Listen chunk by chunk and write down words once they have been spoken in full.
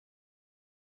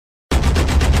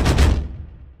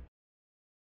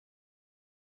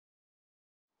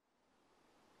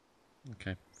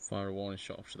Okay, fire a warning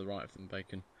shot off to the right of them,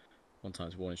 Bacon. 1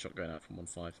 times warning shot going out from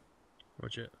 1-5.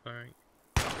 Roger, firing.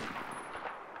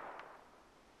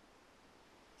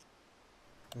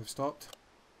 They've stopped.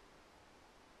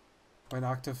 Quite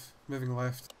active, moving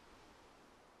left.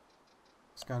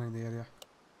 Scanning the area.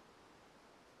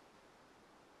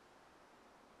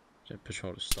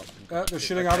 Patrol has stopped. They're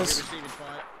shooting at us. Receiving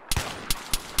fire.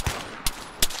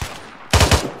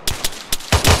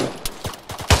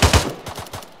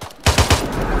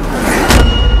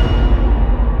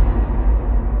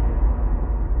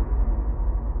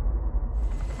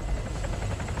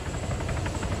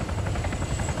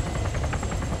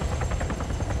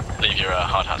 Leave your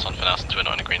hard hats on for now since we're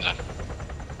not in a green zone. Just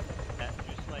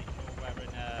let you know we're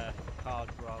in card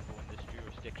Bravo in this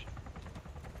jurisdiction.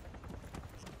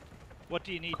 What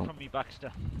do you need from me,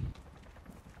 Baxter?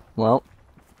 Well,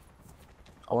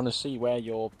 I want to see where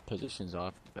your positions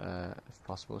are, if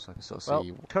possible, so I can sort of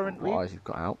see currently, what eyes you've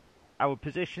got out. Our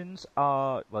positions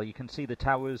are, well, you can see the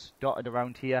towers dotted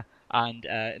around here, and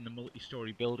in the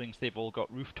multi-storey buildings, they've all got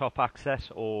rooftop access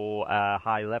or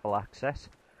high-level access.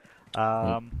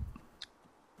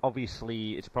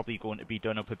 Obviously, it's probably going to be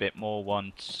done up a bit more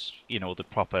once, you know, the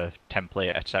proper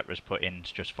template, etc. is put in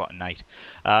just for tonight.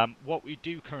 What we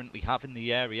do currently have in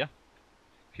the area,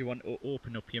 if you want to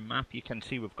open up your map, you can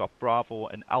see we've got Bravo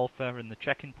and Alpha in the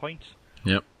checking points.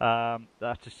 Yep.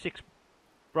 That's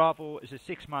Bravo is a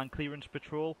 6-man clearance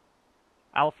patrol.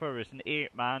 Alpha is an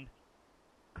 8-man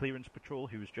clearance patrol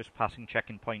who's just passing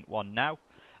checking point 1 now.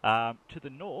 To the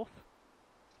north,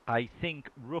 I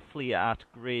think roughly at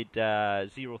grid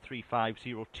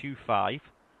 035025,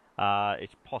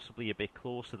 it's possibly a bit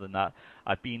closer than that.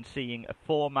 I've been seeing a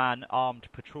 4-man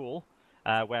armed patrol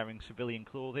wearing civilian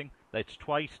clothing. That's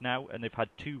twice now, and they've had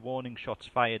 2 warning shots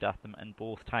fired at them, and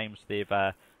both times they've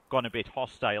gone a bit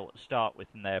hostile to start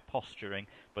with in their posturing,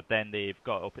 but then they've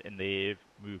got up and they've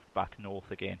moved back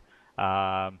north again.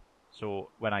 So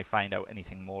when I find out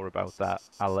anything more about that,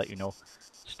 I'll let you know.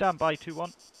 Stand by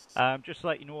 2-1. Just to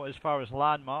let you know, as far as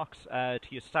landmarks, to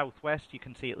your southwest, you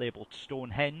can see it labelled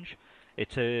Stonehenge.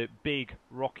 It's a big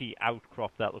rocky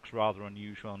outcrop that looks rather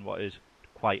unusual on what is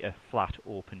quite a flat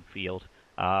open field.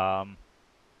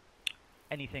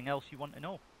 Anything else you want to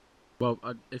know? Well,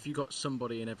 have you got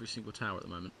somebody in every single tower at the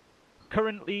moment?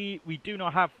 Currently, we do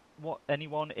not have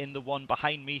anyone in the one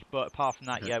behind me, but apart from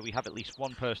that, yeah, we have at least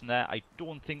 1 person there. I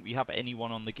don't think we have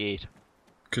anyone on the gate.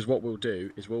 Because what we'll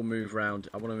do is we'll move round.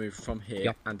 I want to move from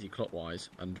here anti-clockwise,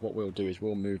 and what we'll do is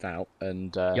we'll move out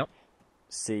and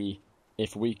see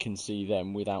if we can see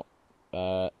them without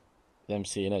them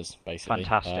seeing us, basically.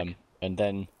 Fantastic. And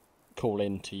then call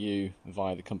in to you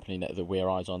via the company that we're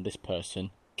eyes on this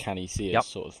person. Can he see us,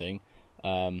 sort of thing.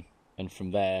 And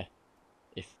from there,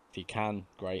 if he can,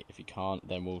 great. If he can't,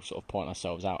 then we'll sort of point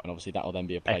ourselves out, and obviously that'll then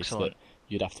be a place that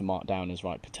you'd have to mark down as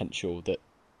potential that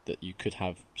you could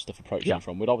have stuff approaching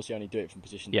from. We'd obviously only do it from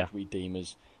positions that we deem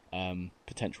as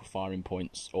potential firing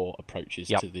points or approaches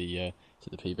to the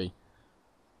PB.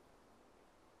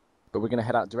 But we're going to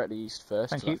head out directly east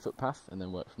first to that footpath, and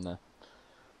then work from there.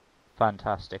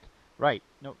 Fantastic. Right,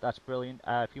 no, that's brilliant.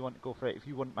 If you want to go for it, if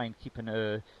you wouldn't mind keeping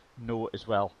a note as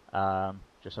well.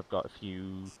 Just I've got a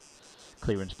few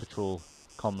clearance patrol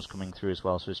comms coming through as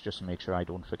well, so it's just to make sure I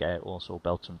don't forget. Also,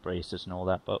 belts and braces and all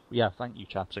that. But yeah, thank you,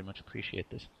 chaps. I much appreciate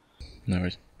this. No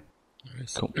worries.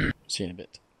 Cool. See you in a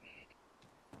bit.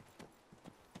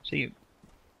 See you.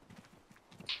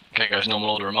 Okay, guys,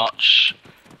 normal order of march.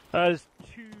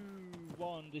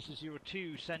 2-1, this is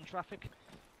 02, send traffic.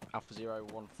 Alpha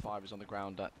 015 is on the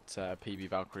ground at PB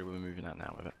Valkyrie. We're moving out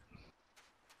now with it.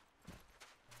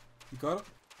 You got it?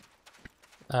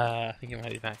 I think it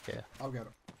might be back here. I'll get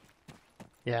it.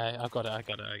 Yeah, I've got it.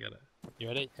 You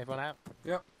ready? Everyone out?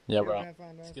 Yep. Yeah, we're out.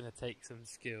 It's gonna take some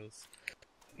skills.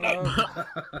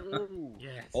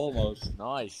 Yes. Almost.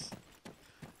 Nice.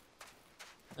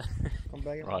 Come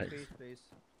back right. Please.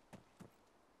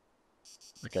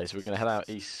 Okay, so we're going to head out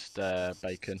east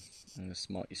Bacon. I'm going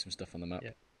to mark you some stuff on the map.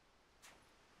 Yep.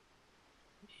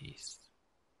 East.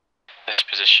 This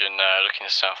position, looking to the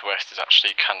southwest, is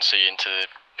actually can see into the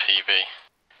PB.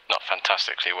 Not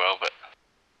fantastically well, but I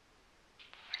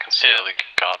can see all the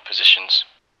guard positions.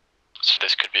 So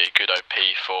this could be a good OP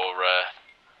for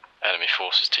enemy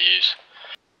forces to use.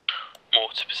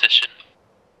 Mortar position.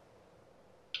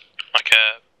 Like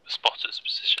a spotter's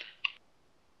position.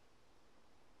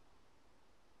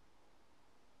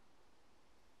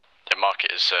 The mark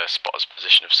it as a spotter's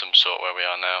position of some sort where we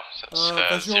are now. So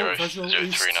that's visual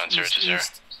 03900.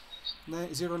 east,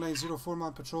 0904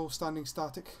 man patrol standing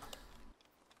static.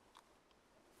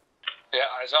 Yeah,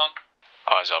 eyes on.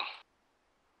 Eyes on.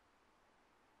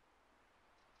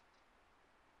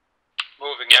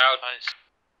 moving out. Guys.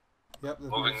 Yep, they've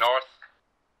Moving moved. north.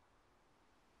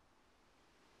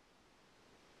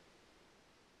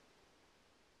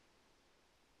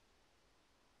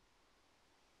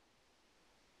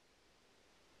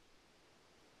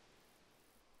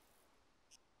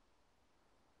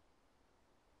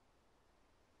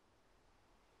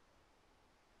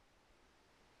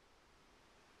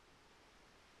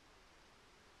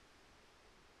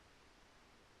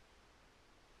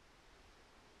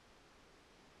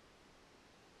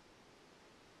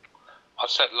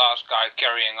 What's that last guy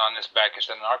carrying on his back? Is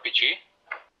that an RPG?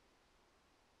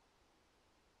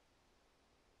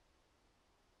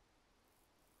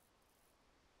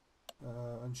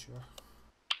 Unsure.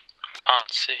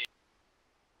 Can't see.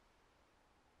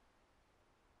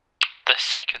 The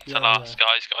second to Yeah, last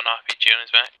guy's got an RPG on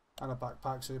his back. And a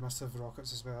backpack, so he must have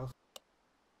rockets as well.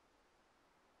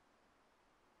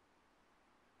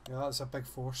 Yeah, that's a big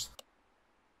force.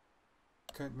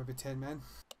 Count maybe 10 men.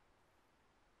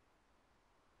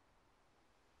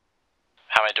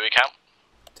 How many do we count?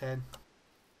 10.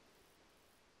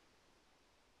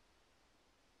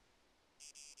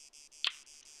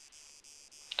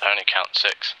 I only count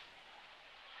 6.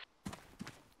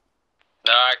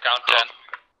 No, I count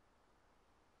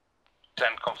 10. 10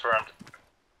 confirmed.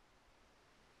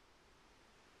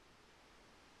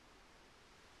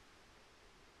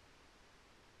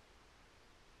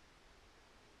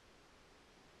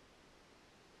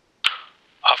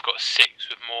 I've got 6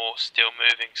 with more still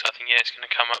moving, so I think it's going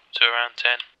to come up to around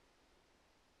 10.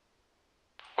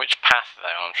 Which path are they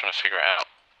on? I'm trying to figure it out.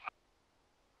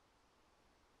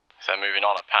 If they're moving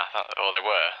on a path, or they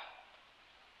were.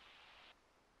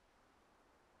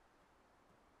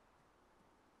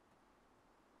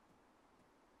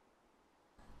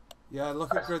 Yeah,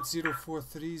 look at grid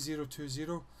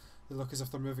 043020. They look as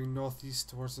if they're moving northeast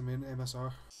towards the main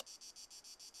MSR.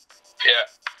 Yeah.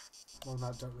 Along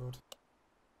that dirt road.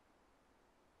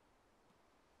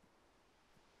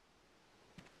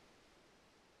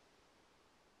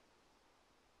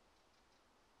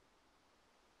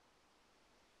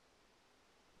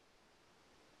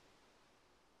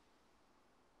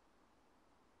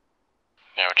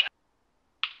 Yeah, Roger.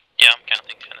 Yeah, I'm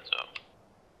counting 10 as well.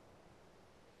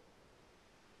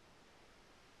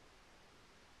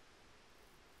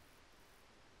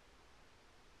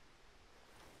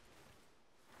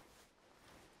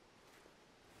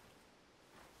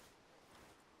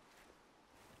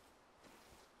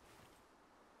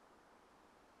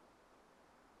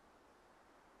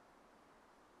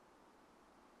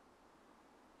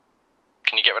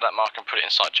 Can you get rid of that mark and put it in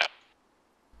side chat?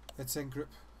 It's in group.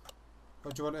 Or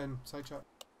do you want it in side chat?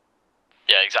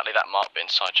 Yeah, exactly that mark, but in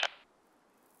side chat.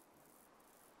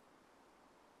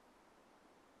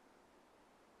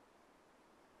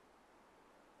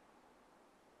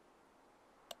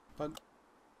 Done.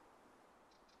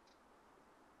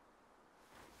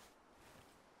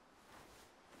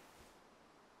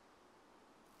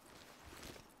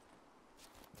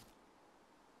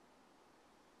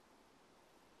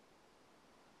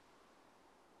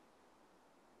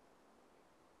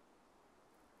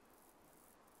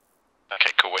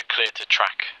 Okay, cool. We're clear to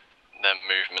track their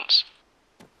movements.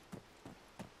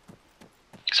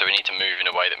 So we need to move in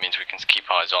a way that means we can keep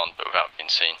eyes on, but without being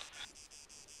seen.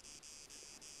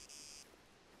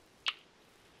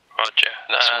 Roger.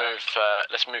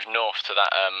 Let's move north to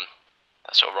that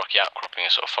that sort of rocky outcropping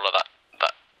and sort of follow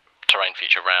that terrain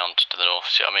feature round to the north.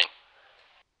 See what I mean?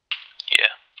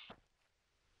 Yeah.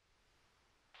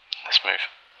 Let's move.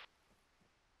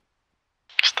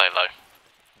 Stay low.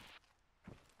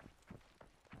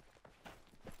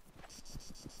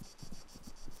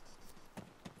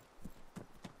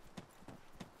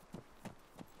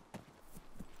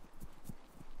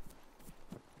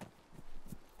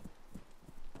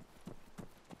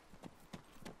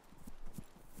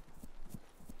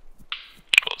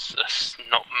 There's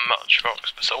not much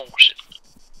rocks, but oh shit.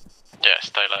 Yeah,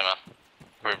 stay low, man.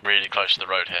 We're really close to the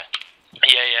road here.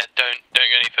 Yeah, don't go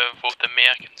any further forward than me,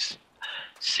 I can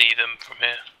see them from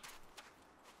here.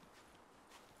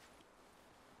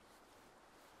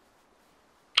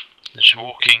 Just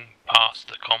walking past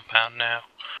the compound now.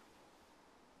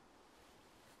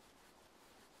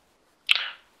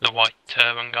 The white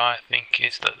turban guy, I think,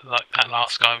 is that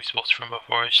last guy we spotted from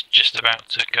before is just about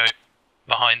to go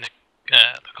behind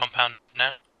the compound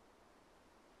now.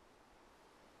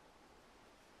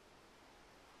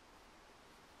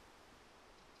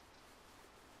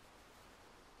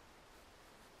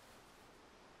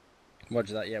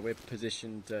 Roger that, yeah, we're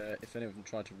positioned, if any of them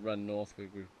try to run north, we'll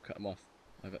cut them off.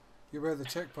 Over. You're where the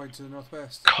checkpoint to the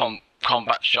northwest.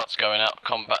 Combat shots going out.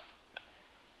 Combat.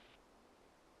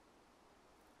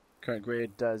 Current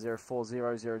grid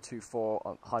 040024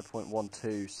 on high point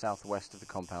 12 southwest of the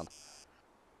compound.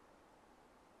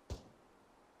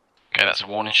 Okay, that's a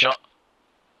warning shot.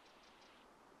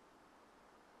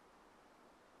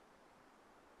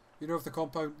 You know of the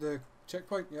compound, the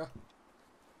checkpoint, yeah?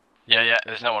 Yeah,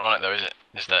 there's no one on it though, is it?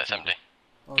 It's empty.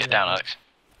 Oh, Get yeah, down, yeah. Alex.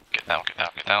 Get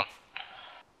down.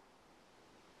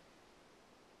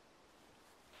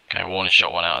 Okay, warning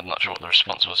shot one out. I'm not sure what the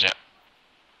response was yet.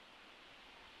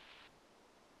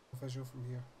 Visual from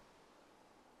here.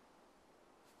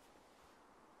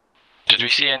 Did we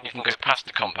see anything go past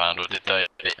the compound, or did they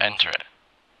enter it?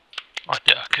 I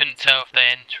couldn't tell if they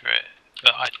enter it,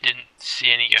 but I didn't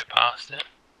see any go past it.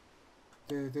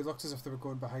 They looked as if they were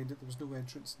going behind it. There was no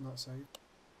entrance on that side.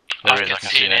 There is, I can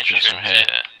see an entrance from here.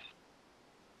 Yeah.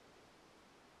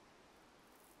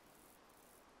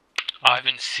 I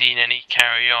haven't seen any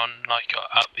carry on like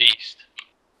up east.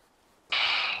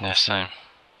 Yeah, same.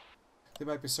 They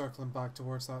might be circling back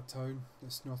towards that town.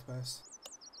 It's northwest.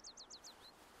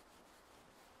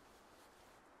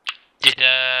 Did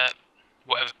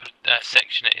whatever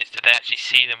section it is, did they actually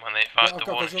see them when they Yeah, fired I've the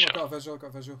got warning visual. shot? I've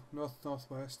got visual.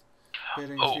 Northwest.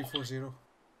 Bearing Oh. 340.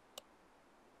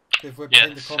 They've went Yeah,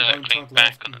 behind the compound, circling turned back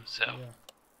left. on and- themselves. Yeah.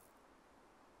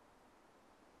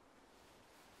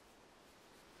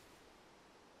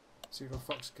 Zero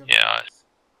fucks given. Yeah,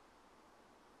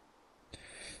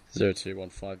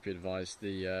 0215, be advised,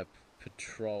 the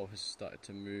patrol has started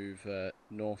to move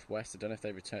northwest. I don't know if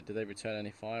they return. Did they return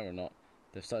any fire or not?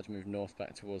 They've started to move north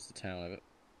back towards the town. Over.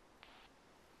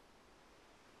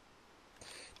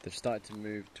 They've started to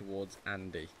move towards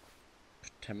Andy.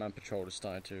 10-man patrol has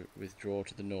started to withdraw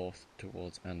to the north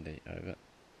towards Andy. Over.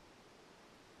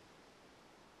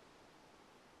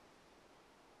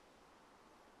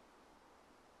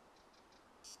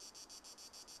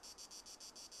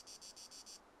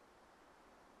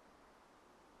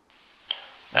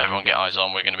 Everyone get eyes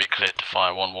on, we're going to be cleared to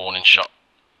fire one warning shot.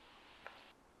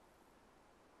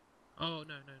 Oh,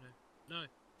 no.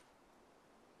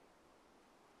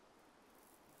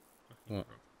 Fucking What?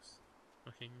 rocks.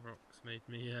 Fucking rocks made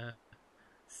me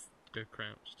go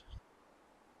crouched.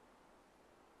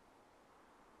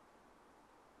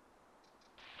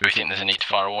 Do we think there's a need to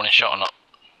fire a warning shot or not?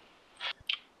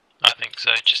 I think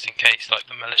so, just in case, like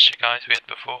the militia guys we had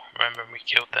before. Remember when we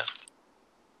killed them?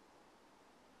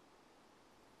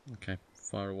 Okay,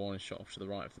 fire a warning shot off to the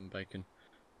right of them, Bacon.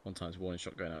 1 times warning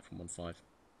shot going out from 1-5.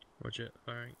 Roger,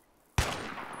 firing.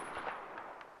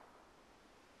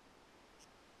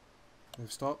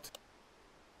 They've stopped.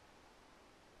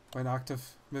 Went active.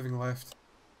 Moving left.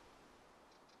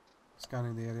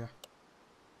 Scanning the area.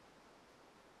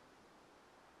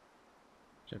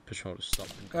 So patrol has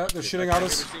stopped. They're shooting at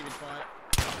us. Receiving fire.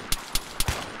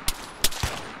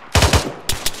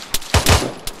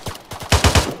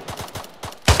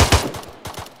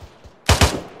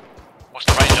 What's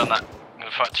the range on that? I'm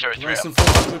going to fire 2 or 3 Less up. than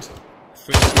 400.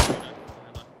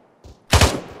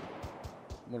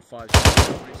 1-5.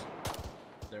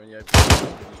 They're in the open.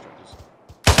 Instructors.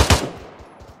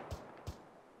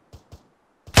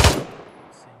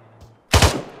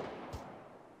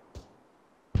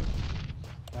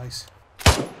 Nice.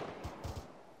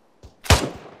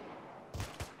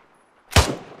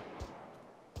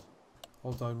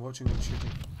 Hold down, watching and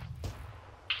shooting.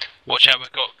 Watch out,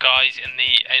 we've got guys in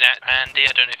Andy,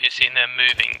 I don't know if you've seen them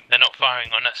moving. They're not firing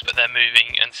on us, but they're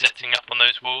moving and setting up on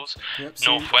those walls. Yep,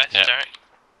 seen. Northwest, Yep. Derek.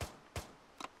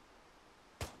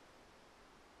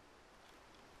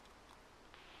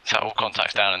 Is that all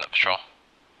contacts down in the patrol?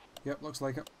 Yep, looks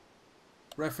like it.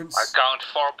 Reference. I count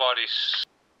 4 bodies.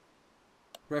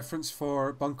 Reference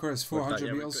for bunker is With that, 400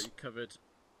 yeah, meters. We've got you covered.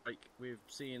 Like, we've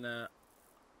seen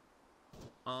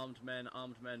armed men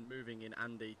moving in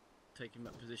Andy, taking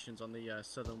up positions on the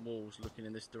southern walls, looking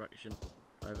in this direction.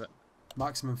 Over.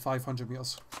 Maximum 500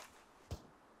 meters.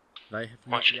 They have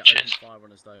not Watch yet it, opened cheers. fire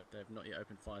on us though. They have not yet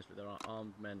opened fires, but there are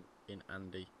armed men in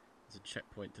Andy. There's a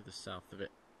checkpoint to the south of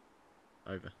it.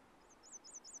 Over.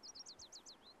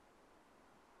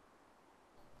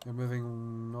 They're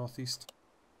moving northeast.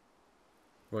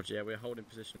 Roger, yeah, we're holding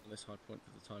position on this high point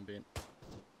for the time being.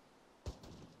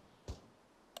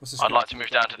 What's the I'd score? like to move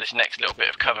down to this next little bit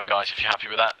of cover, guys, if you're happy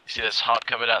with that. You see there's hard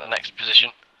cover down at the next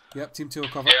position? Yep, team 2 will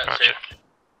cover. Yeah, Roger.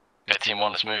 Okay, team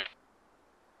 1, let's move.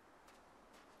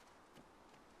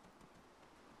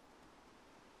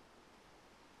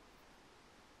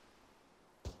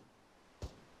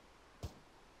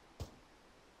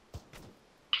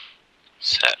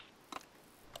 Set.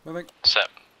 Moving. Set.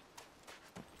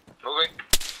 moving.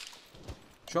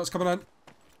 Shots coming in.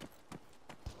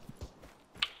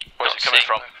 Where's it coming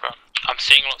from? I'm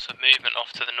seeing lots of movement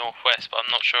off to the northwest, but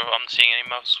I'm not sure I'm seeing any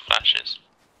muzzle flashes.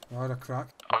 Right, a crack.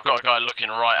 I've got a guy looking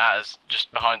right at us,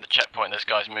 just behind the checkpoint. There's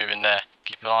guys moving there.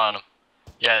 Keep an eye on them.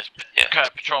 Yeah, there's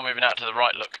patrol moving out to the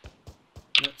right, look.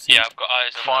 Yep, see Yeah, I've got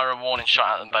eyes on Fire a warning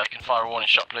shot at them, Bacon. Fire a warning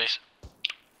shot, please.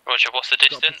 Roger, what's the Got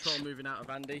distance? patrol moving out of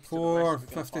Andy. to the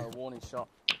 450. west. Fire a warning shot.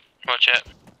 Roger.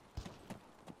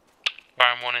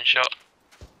 Fire and warning shot.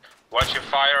 Watch your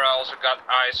fire, I also got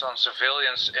eyes on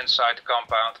civilians inside the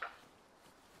compound.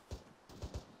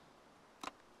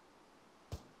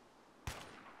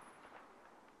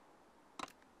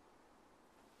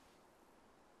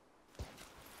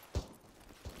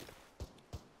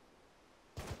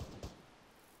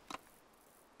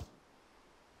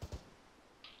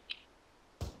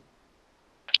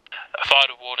 I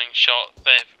fired a warning shot,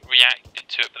 they've reacted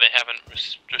to it, but they haven't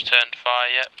returned fire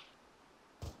yet.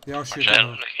 They are Roger, shooting.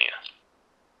 looking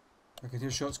at. I can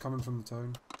hear shots coming from the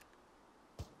town.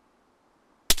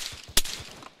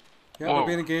 Yeah, Whoa. we're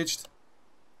being engaged.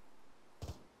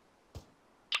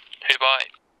 Who by?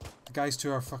 The guys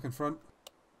to our fucking front.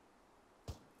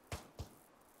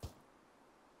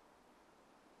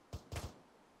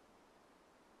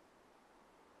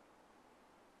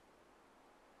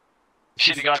 You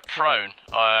see the guy prone?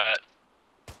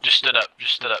 Just stood up.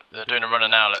 They're doing a runner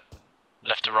now,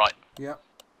 left to right. Yep.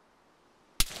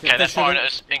 Okay, they're firing at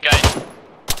us. Engage.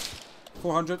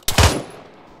 400.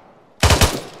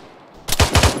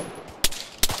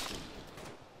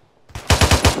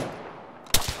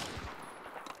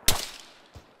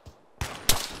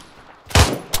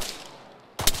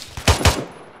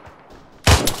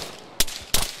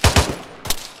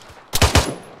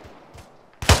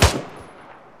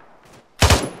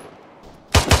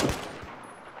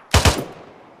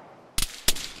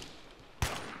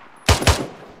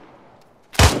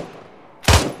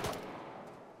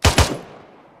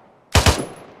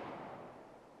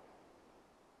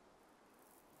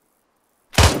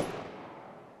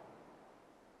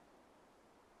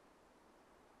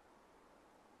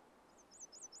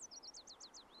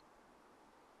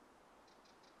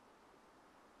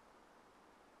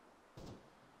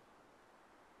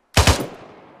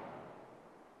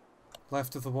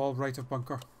 Left of the wall, right of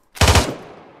bunker.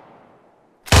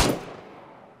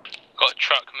 Got a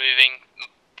truck moving,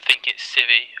 think it's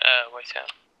civvy, wait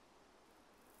out.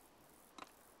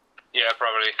 Yeah,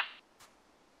 probably.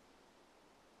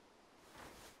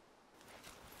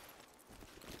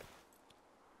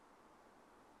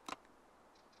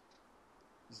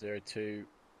 Zero 2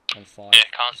 and 5. Yeah,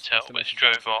 can't tell which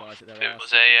drove off. It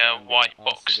was a white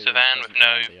box sedan with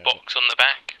no box on the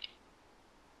back.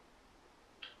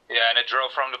 Yeah, and it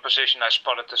drove from the position I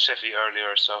spotted the civvy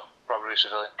earlier, so probably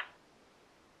civilian.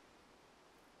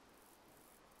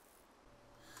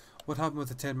 What happened with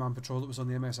the 10-man patrol that was on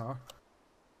the MSR?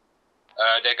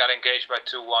 They got engaged by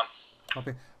 2-1.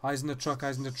 Copy. Eyes in the truck,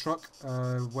 eyes in the truck.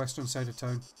 Western side of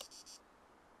town.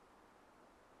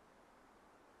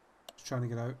 Just trying to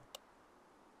get out.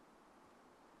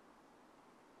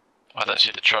 I don't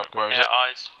see the truck. Where is Yeah, it?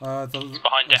 eyes. The, It's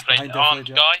behind it's definitely. behind Armed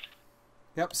yeah. guy.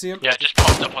 Yep, see him. Yeah, just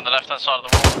popped up on the left-hand side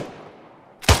of the wall.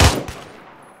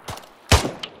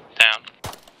 Down.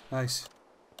 Nice.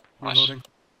 Nice. Reloading.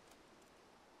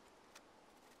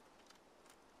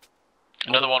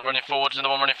 Another one running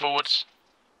forwards.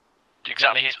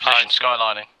 Exactly his position,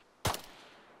 skylining.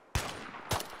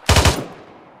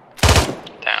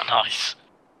 Down. Nice.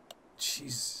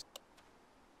 Jeez.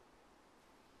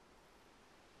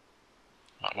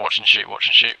 Right, watch and shoot.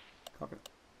 Copy.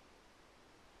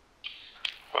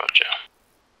 Roger.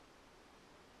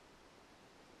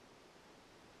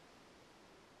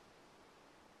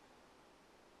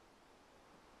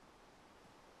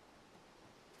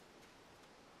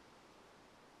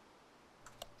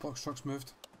 Box truck's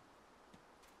moved.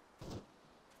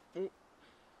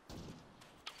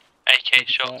 AK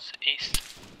shots east.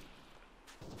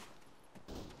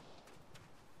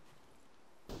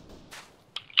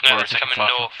 No, Or it's is it coming far?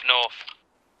 north.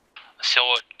 I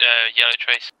saw yellow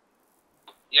trace.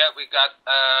 Yeah, we got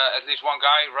at least one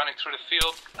guy running through the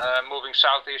field, moving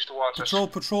southeast towards us.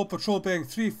 Patrol being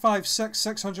 356,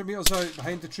 600 metres out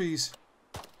behind the trees.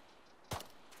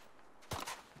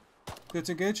 Clear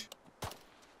to engage?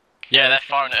 Yeah, they're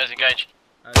firing at us. Engage.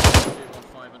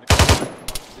 215 under control,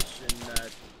 position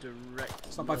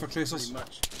direct. Stand by for north, traces. pretty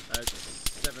much.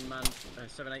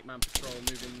 7-8 man patrol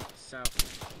moving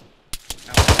south.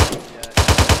 Out the,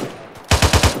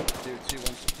 do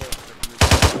 2-1 support.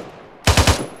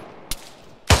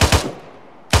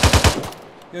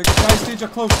 Yeah, good guys, stage are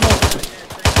close now.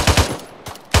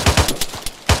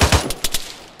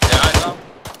 Yeah, I know.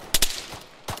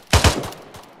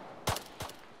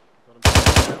 Got him.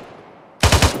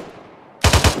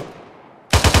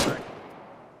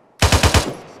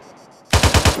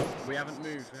 We haven't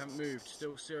moved.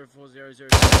 Still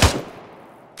 0400.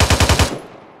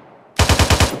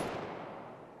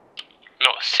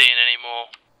 Not seeing any more.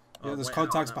 Yeah, there's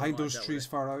contacts behind those trees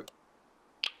far out.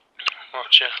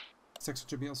 Roger.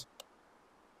 600 metres.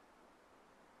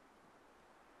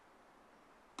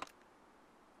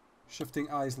 Shifting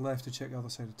eyes left to check the other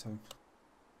side of town.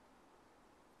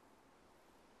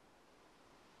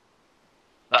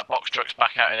 That box truck's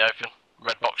back out in the open.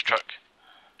 Red box truck.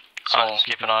 So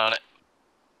keep an eye on it.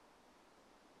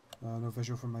 No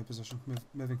visual from my position.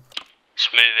 Moving. It's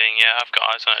moving, yeah, I've got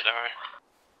eyes on it, don't worry.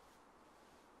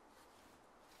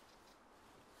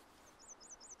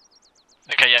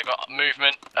 Okay, yeah, got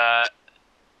movement.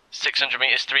 600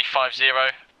 metres,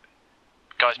 350.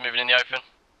 Guys moving in the open.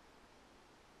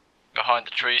 Behind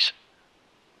the trees.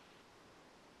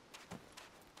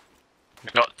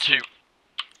 We've got two.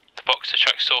 The boxer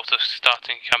truck's sort of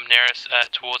starting to come near us,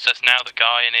 towards us now. The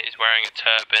guy in it is wearing a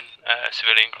turban,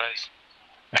 civilian clothes.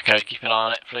 Okay, keep an eye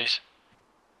on it, please.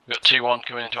 We've got 2-1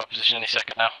 coming into our position any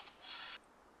second now.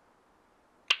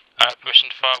 Permission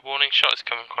to fire warning shot is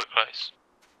coming quite close.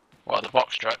 What, the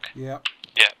box truck? Yeah.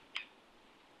 Yeah.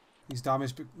 He's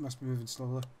damaged but must be moving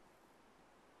slowly.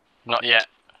 Not yet.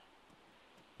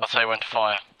 I'll tell you when to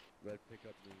fire. Red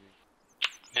pickup moving.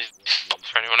 Is it stopped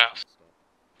for anyone else?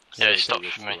 Yeah, he stopped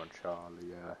for me.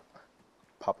 Charlie,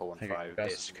 Papa 1-5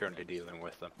 is currently dealing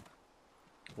with them.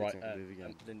 Right,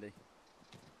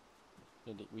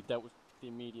 Lindy, we dealt with the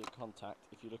immediate contact.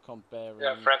 If you look on bearing...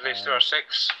 Yeah, friendlies to our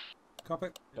 6. Copy.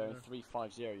 Bearing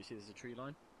 350, you see there's a tree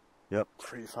line? Yep.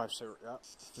 350, yeah.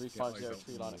 350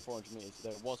 tree line at 400 metres.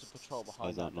 There was a patrol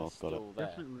behind that, north, got still it. there.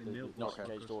 Definitely We've not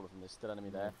engaged all of them, there's still enemy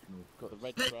there. Got the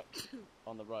red truck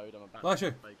on the road, I'm about Bless to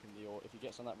you. Bacon if he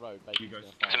gets on that road, Bacon's going to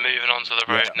They're fire. moving onto the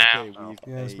road now.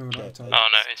 Yeah, it's moving out of town. Oh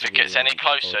no, it's If it gets any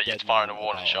closer, you're firing a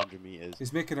warning shot. Meters.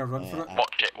 He's making a run for it.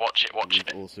 Watch it, watch it, watch We've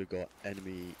it. also got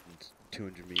enemy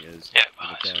 200 meters Yeah,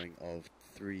 with a bearing of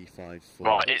 354.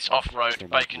 Right, it's off road.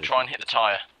 Bacon, try and hit the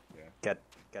tyre.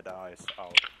 Get the eyes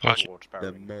out Roger. towards The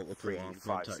bearing multiple armed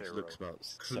contacts 350. looks about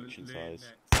section size.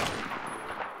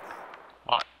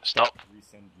 Right, stop.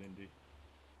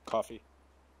 Coffee.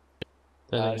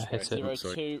 Hit it.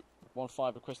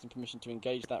 0215 requesting permission to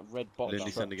engage that red box Lindy,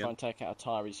 truck. send again. Try and take out a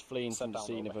tyre. He's fleeing from Send the down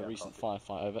scene of a overhead, recent copy.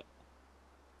 firefight. Over.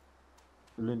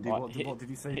 Lindy, Right, what did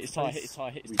you say? Hit his tyre, hit his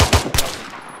tyre, hit his Get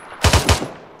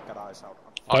tyre. eyes out.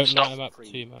 Right, stop. up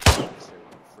too much.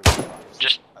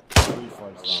 Just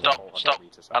 350. stop,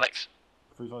 Alex.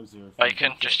 350.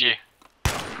 Bacon, just you.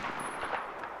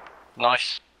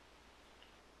 Nice.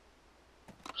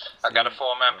 I got a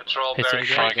 4-man patrol Hit it bearing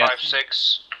again.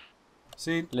 356.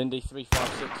 Seen. Lindy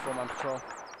 356, 4-man patrol.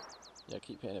 Yeah,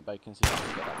 keep hitting it, Bacon. See if you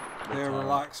can get that. red They're tyre.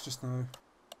 relaxed just now.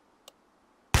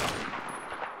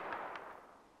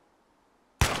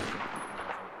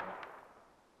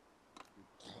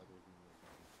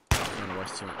 Don't want to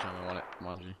waste too much ammo on it,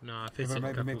 mind you. No, I've hit They it a might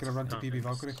be couple making a run to times. BB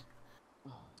Valkyrie.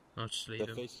 I'll just leave They're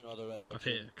him. facing other end. I've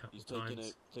hit it a couple He's taking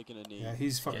times. taking a knee. Yeah,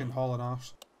 he's fucking hauling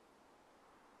arse.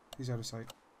 He's out of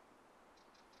sight.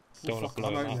 Don't Oh, wanna fuck, blow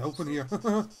I'm out him in the up. open here.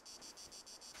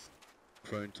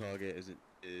 Prone target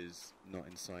is not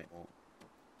in sight. Or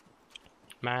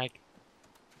Mag.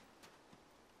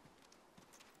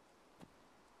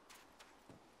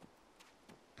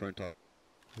 prone target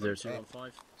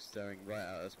 0215. staring right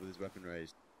at us with his weapon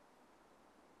raised.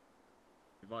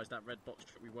 Advise that red box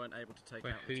truck. We weren't able to take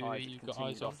Wait, out the who tyres. you It got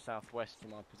continued eyes on? off southwest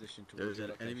from our position towards There's the an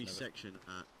location enemy of it. section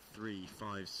at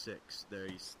 356. There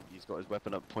he's got his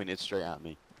weapon up pointed straight at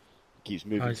me. Keeps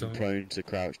moving Eyes from on. prone to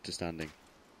crouch to standing.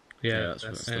 Yeah, that's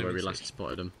where we enemy last section.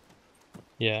 spotted him.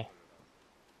 Yeah.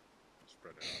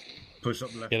 Push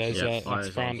up left. Yeah, there's Yeah, a fires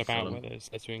that's on roundabout Fulham. where there's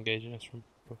two engaging us from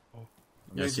before.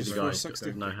 Yeah, see the guys 460.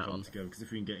 with no hat on. Because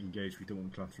if we can get engaged, we don't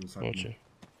want collateral inside. Roger.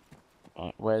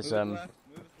 Alright, where's Move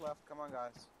left, come on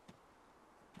guys.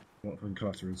 What from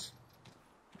collaterals?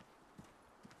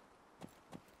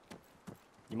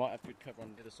 You might have good cover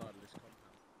on the other side of this compound.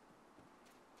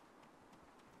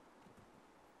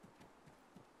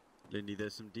 Lindy,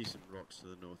 there's some decent rocks to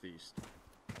the northeast.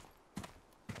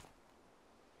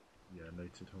 Yeah,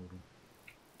 noted, hold on.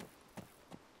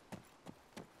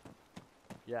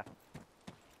 Yeah.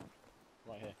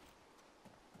 Right here.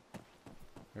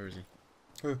 Where is he?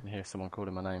 Who? I hear someone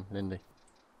calling my name. Lindy.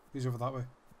 He's over that way.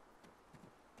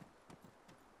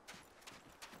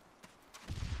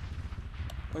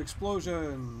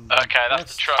 Explosion! Okay, that's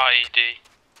West. the truck. IED.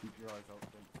 Keep your eyes out.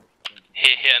 Don't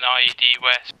Hit an IED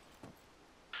west.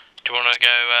 Do you want to go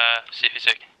see if it's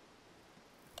okay?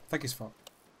 I think he's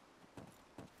fucked.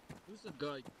 Who's the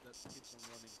guy that keeps on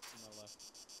running to my left?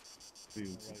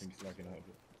 Fields, I think he's lagging out a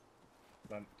bit.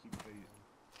 Dan, keep the...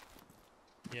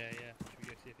 Yeah. Should we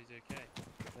go see if he's okay?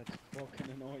 That's fucking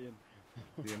annoying.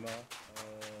 DMR. Man, that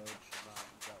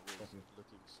was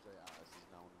looking straight at us. He's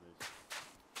now on the move.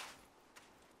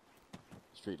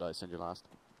 Street lights, send your last.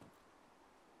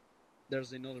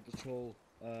 There's another patrol.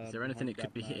 Is there anything it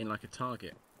could be hitting like a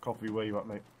target? Coffee, where you at,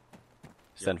 mate?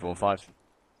 Send 4-5.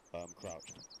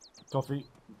 Crouched. Coffee,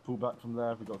 pull back from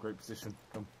there. We've got a great position.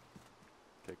 Come.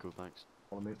 Okay, cool, thanks.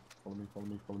 Follow me.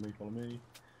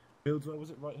 Fields, where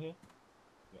was it? Right here?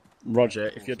 Yeah. Roger,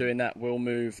 if you're doing that, we'll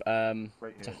move Right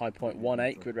to here. high point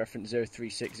 18, grid reference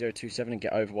 036027, and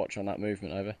get overwatch on that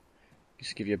movement, over.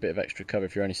 Just give you a bit of extra cover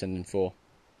if you're only sending 4.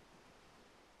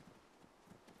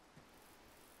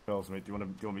 Charles, mate, do you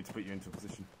want me to put you into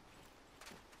position?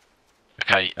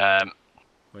 Okay,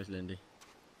 Where's Lindy?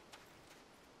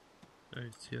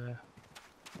 Those two there.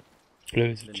 Blew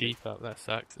his Jeep up, that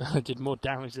sucks. I did more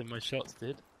damage than my shots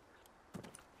did.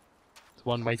 It's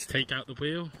one way to take out the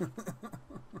wheel.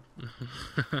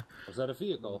 Was that a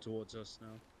vehicle? Towards us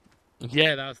now.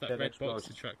 Yeah, that was that Yeah, red explosion.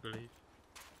 boxer truck, I believe.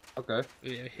 Okay.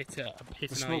 It hit an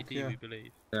smoke, IED, yeah. we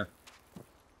believe. Yeah.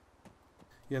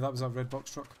 Yeah, that was that red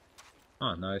box truck.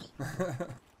 Oh, nice.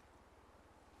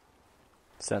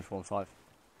 Send 4-5.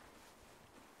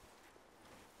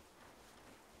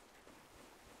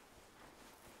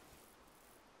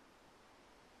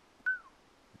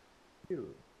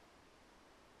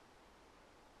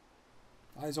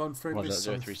 Eyes on, friendly. Roger,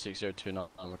 south. 036029,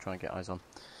 and we'll try and get eyes on.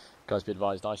 Guys, be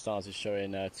advised, iStars is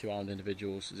showing 2 armed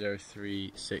individuals,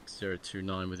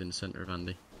 036029 within the centre of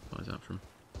Andy. Eyes out from.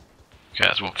 okay,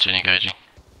 that's 1 engaging.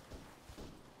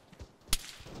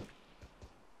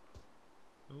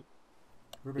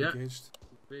 We're Yeah. engaged.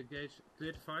 We engaged.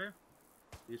 Cleared fire.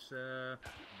 He's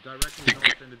directly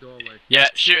north in the doorway. Yeah,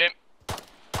 shoot him!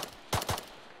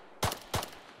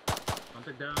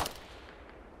 Contact down.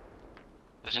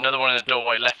 There's another one in the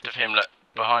doorway left of him, look,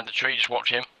 behind the tree, just watch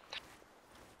him.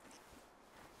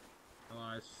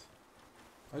 Nice.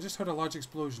 I just heard a large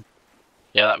explosion.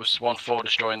 Yeah, that was 1-4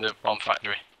 destroying the bomb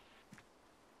factory.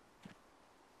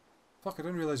 Fuck, I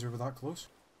didn't realise we were that close.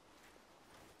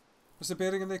 What's the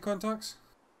bearing in the contacts?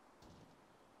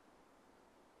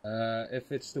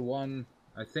 If it's the one,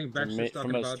 I think From Baxter's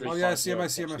talking us, about Oh it. yeah, I see him, I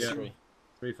see him, I see Yeah. him.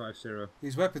 350.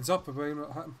 His weapon's up, but I'm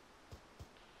not hit him.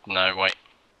 No, wait.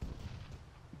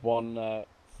 1-5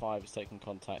 has taken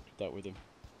contact, dealt with him.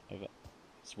 Over.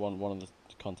 It's one of the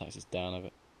contacts is down, over.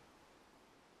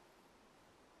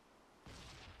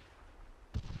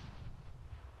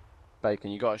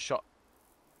 Bacon, you got a shot?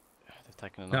 They've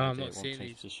taken another No, I'm hit, not one seeing change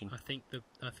these. position. I think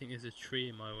there's a tree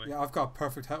in my way. Yeah, I've got a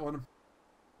perfect hit on him.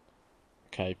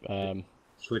 Okay,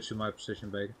 Switch to my position,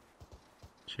 Bacon.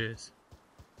 Cheers.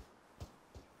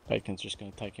 Bacon's just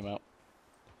going to take him out.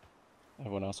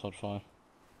 Everyone else hold fire.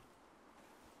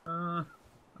 I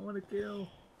want to kill.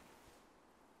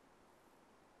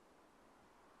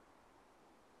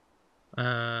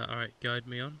 Alright, guide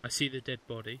me on. I see the dead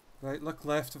body. Right, look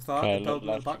left of that, Okay, the look building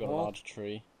in left, the you've back got a wall. large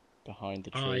tree behind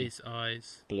the tree.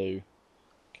 Eyes. Blue.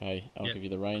 Okay, I'll Yep, give you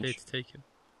the clear range. to take him.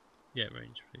 Yeah,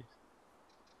 range, please.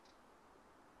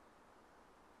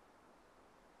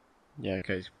 Yeah,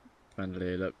 okay,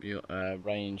 Vandalier, look, your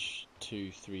range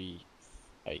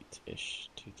 238-ish.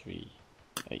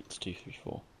 238,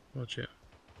 234. Roger.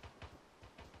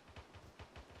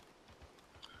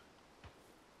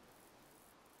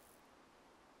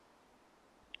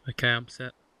 Okay, I'm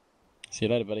set. See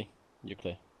you later, buddy. You're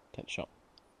clear. Take the shot.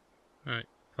 Alright,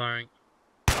 firing.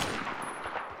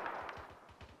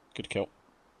 Good kill.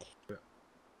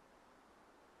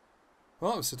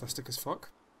 Well, that was sadistic as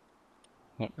fuck.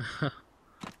 Yep.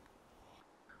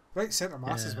 Right centre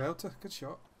mass as Yeah. well, too. Good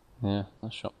shot. Yeah,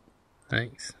 nice shot.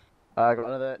 Thanks. I got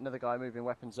another guy moving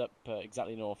weapons up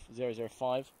exactly north.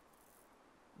 005.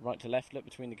 Right to left, look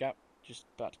between the gap. Just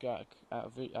about to go out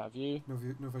of view. No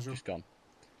visual. Just gone.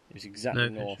 It was exactly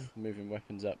No north, visual. moving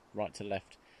weapons up, right to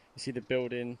left. You see the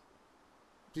building?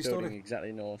 Building 3-story.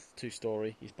 exactly north,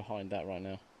 2-story. He's behind that right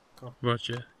now.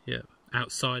 Roger, yeah.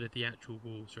 Outside of the actual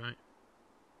walls, right?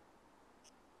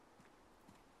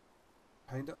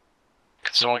 Behind it.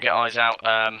 Can someone get eyes out,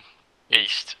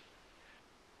 east?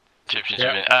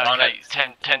 Yeah, Okay,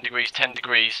 10 degrees, 10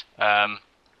 degrees. I've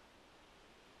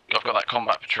got that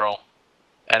combat patrol.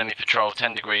 Enemy patrol,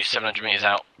 10 degrees, 700 metres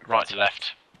out, right to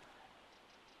left.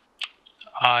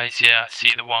 Eyes, yeah, I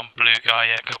see the one blue guy,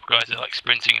 yeah, a couple guys are like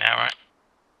sprinting now, right?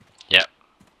 Yep.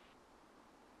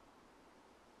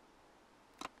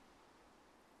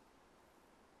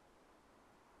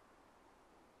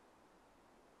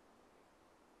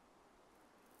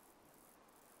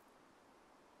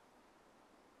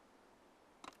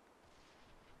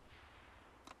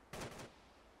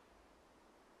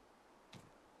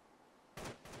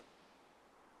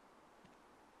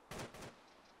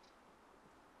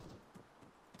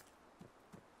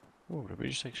 Oh, did we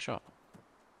just take a shot?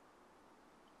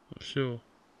 Not sure.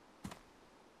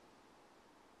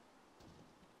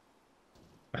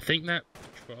 I think that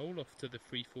patrol off to the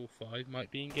 345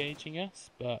 might be engaging us,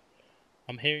 but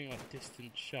I'm hearing like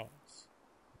distant shots.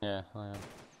 Yeah, I am.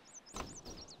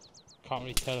 Can't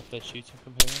really tell if they're shooting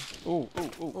from here. Oh,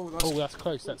 that's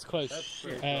close, that's close.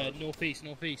 Northeast.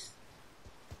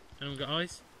 Anyone got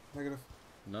eyes? Negative.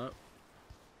 No.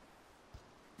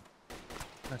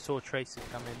 I saw traces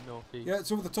come in northeast. Yeah,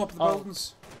 it's over the top of the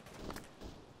buildings.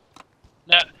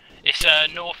 No, it's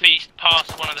northeast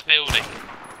past one of the buildings.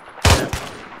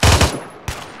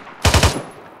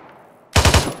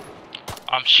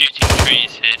 I'm shooting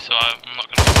trees here, so I'm not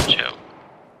going to chill.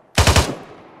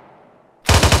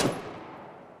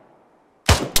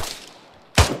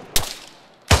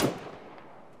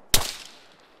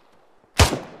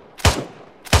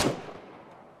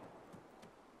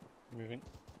 Moving.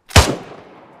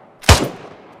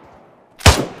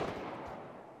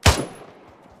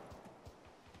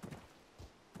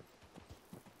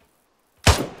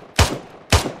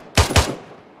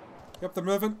 Yep, they're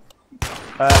moving.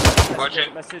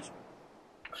 Message.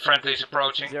 Friendly's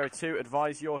approaching. 02,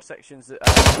 advise your sections that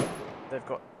they've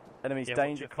got enemies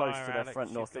danger close to their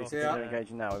front northeast. Yeah. They're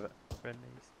engaging now with it.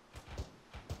 Friendlies.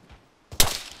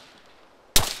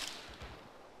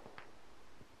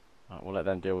 Right, we'll let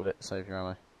them deal with it. Save your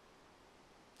ammo.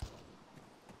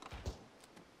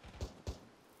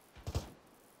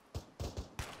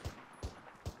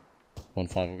 One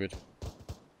five, all good.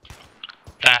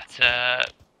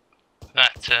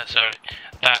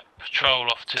 That patrol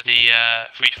off to the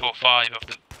 345 of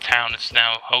the town is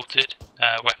now halted.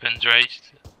 Weapons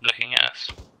raised, looking at us.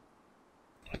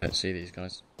 I don't see these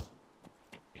guys.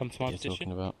 Come to my What are you position.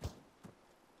 talking about?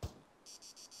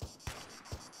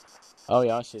 Oh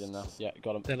yeah, I see them now. Yeah,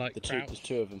 got them. They're like there's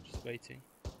two of them. Just waiting.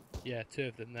 Yeah, two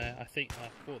of them there. I think I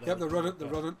thought. Yep, they're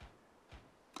running.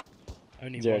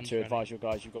 Only 02, advise your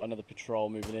guys. You've got another patrol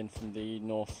moving in from the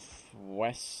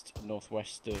northwest of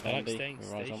They're like Andy. staying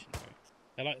stationary.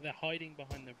 They're hiding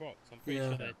behind the rocks. I'm pretty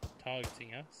sure they're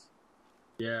targeting us.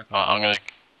 Yeah. I'm gonna.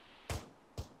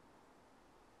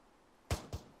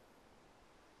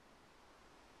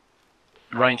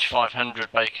 Range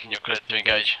 500, Bacon, you're clear to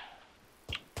engage.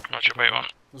 Roger, wait one.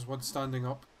 There's one standing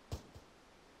up.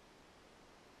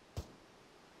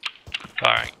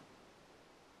 Firing.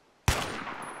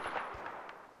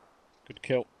 Good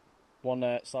kill. One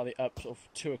slightly up, sort of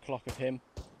 2 o'clock of him.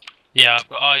 Yeah, I've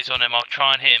got eyes on him. I'll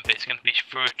try and hit him, but it's going to be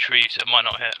through a tree, so it might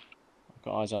not hit. I've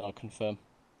got eyes out, I'll confirm.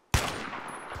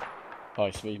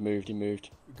 Oh, so he moved.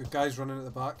 Good guys running at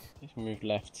the back. He's moved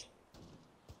left.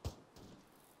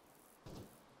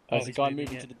 There's a guy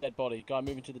moving to the dead body. The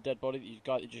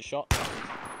guy that you just shot.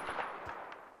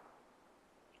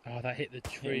 Oh, that hit the Hit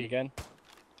tree him again.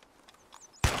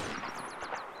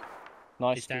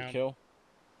 Nice, good kill.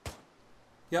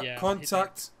 Yep, Yeah,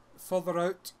 contact further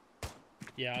out.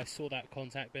 Yeah, I saw that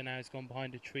contact, but now it's gone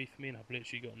behind a tree for me, and I've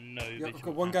literally got no Yep, visual. I've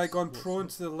got one guy gone prone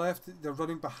to the left. They're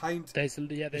running behind. There's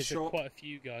quite a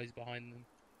few guys behind them.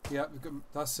 Yeah, we've got,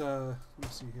 that's let me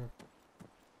see here.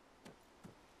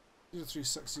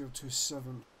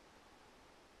 036027.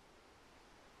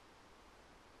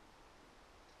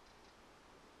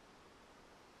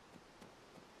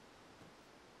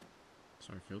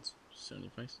 Sorry, Fields. Just sit on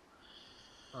your face.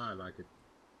 I like it.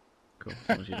 Cool. As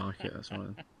long as you like it, that's right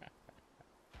then.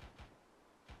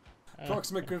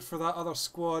 Approximate grid for that other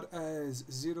squad is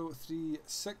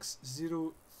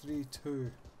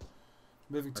 036032.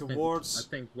 Moving towards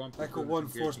Echo 1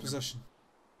 force position.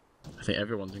 I think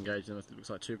everyone's engaged in it. It looks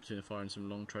like 2 platoon are firing some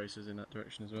long tracers in that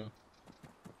direction as well.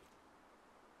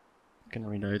 Gonna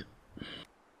reload.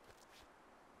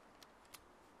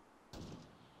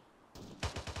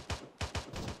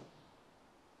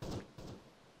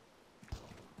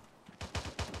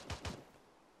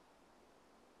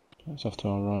 It's off to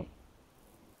our right.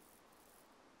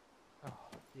 Oh,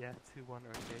 yeah, 2-1 are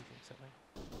engaging something.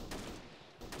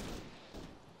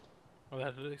 Well,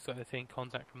 that looks like they're taking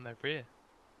contact from their rear.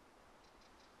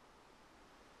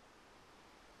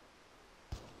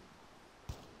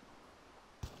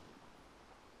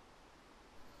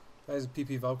 That is a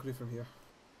PP Valkyrie from here.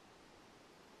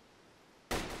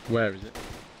 Where is it?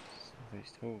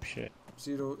 Oh shit.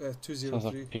 203. Sounds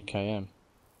like a PKM.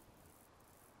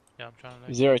 Yeah, I'm trying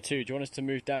to. 02, do you want us to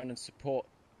move down and support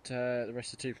the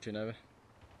rest of 2 platoon over?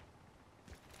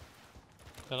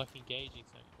 They're like engaging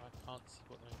something, but I can't see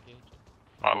what they're engaging.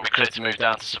 Right, we're clear to move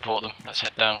down to support them. Let's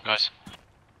head down, guys.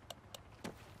 I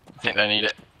think they need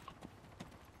it.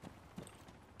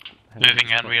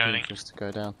 Moving and reloading. Just to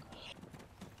go down.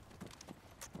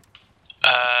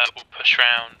 We'll push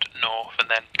round north and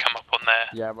then come up on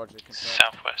their Roger,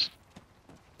 southwest.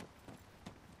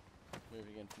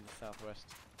 Moving in from the southwest.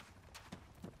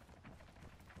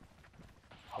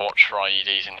 Watch for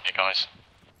IEDs in here, guys.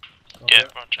 Yeah,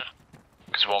 roger.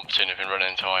 Because one platoon have been running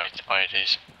into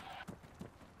IEDs.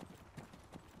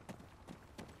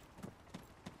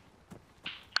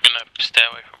 Gonna stay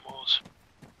away from walls.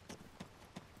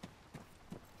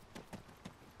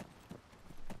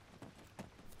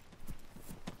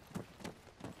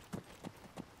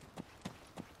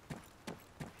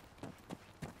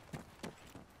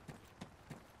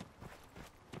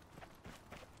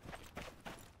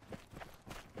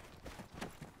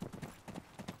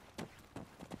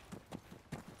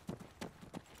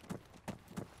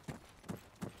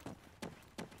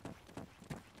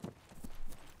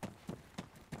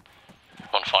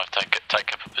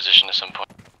 Take up a position at some point.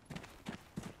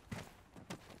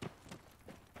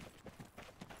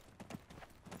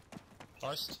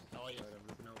 Forrest, how are you?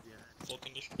 Full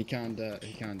condition? He can't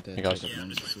Hey guys. take up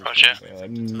one. Roger.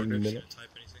 Minute.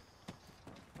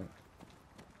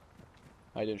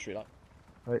 How you doing, Street Light?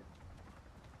 Right.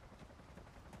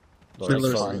 Sorry,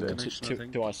 Sorry,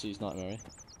 two ICs Nightmare,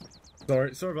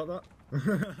 Sorry about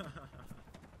that.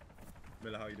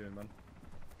 Miller, how you doing, man?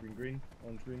 Green,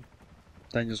 orange green.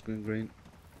 Daniel's green.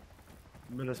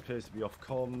 Miller appears to be off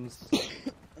comms. Lost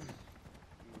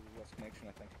connection,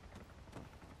 I think.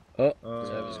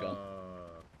 Server's gone.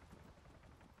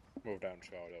 Move down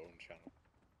to our own channel.